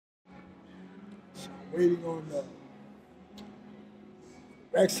Waiting on the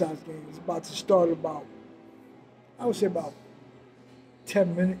Red Sox game. It's about to start about, I would say about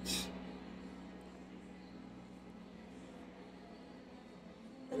 10 minutes.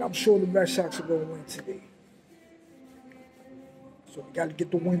 And I'm sure the Red Sox are going to win today. So we got to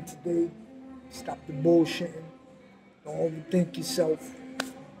get the win today. Stop the bullshitting. Don't overthink yourself.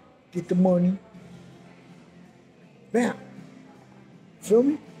 Get the money. Bam. Feel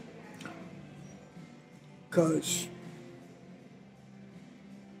me? Because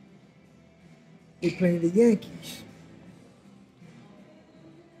we're playing the Yankees.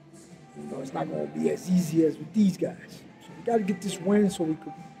 You know, it's not going to be as easy as with these guys. So we got to get this win so we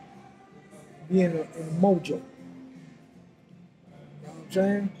could be in a mojo. You know what I'm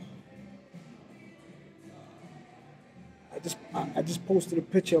saying? I just posted a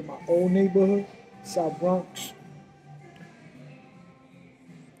picture of my old neighborhood, South Bronx,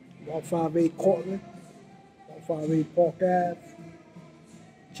 158 Cortland, 158 Park Ave,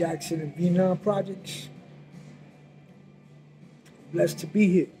 Jackson and V9 projects. Blessed to be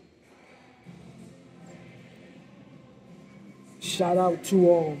here. Shout out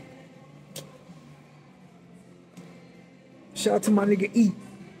to my nigga E.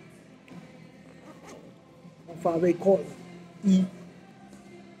 158 Cortland. E.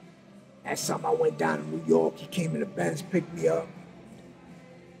 Last time I went down to New York, he came in the Benz, picked me up,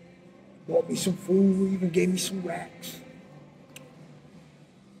 bought me some food, even gave me some racks.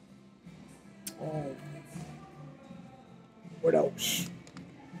 What else?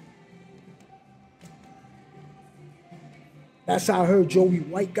 That's how I heard Joey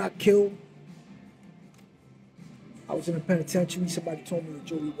White got killed. I was in the penitentiary. Somebody told me that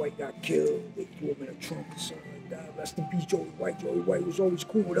Joey White got killed. They threw him in a trunk or something like that. Rest in peace, Joey White. Joey White was always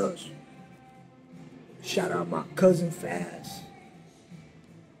cool with us. Shout out my cousin Faz,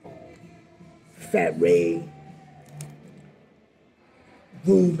 Fat Ray,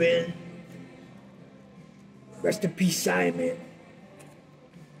 Ruben. Rest in peace, Simon.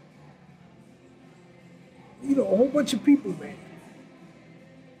 You know, a whole bunch of people, man.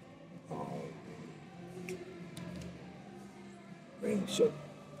 So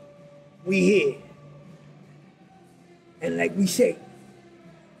we here, and like we say,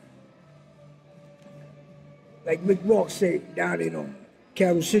 like Rick Ross said down in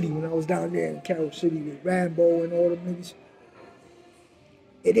Carroll City, when I was down there in Carroll City with Rambo and all them niggas,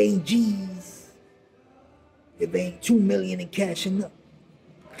 it ain't G's if it ain't 2 million in cash and up.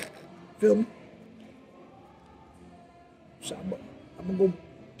 Feel me? So I'm gonna go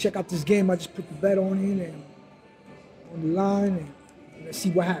check out this game. I just put the bet on it and on the line, and let's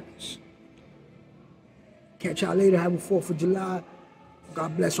see what happens. Catch y'all later. Have a 4th of July.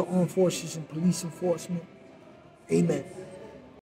 God bless our armed forces and police enforcement. Amen.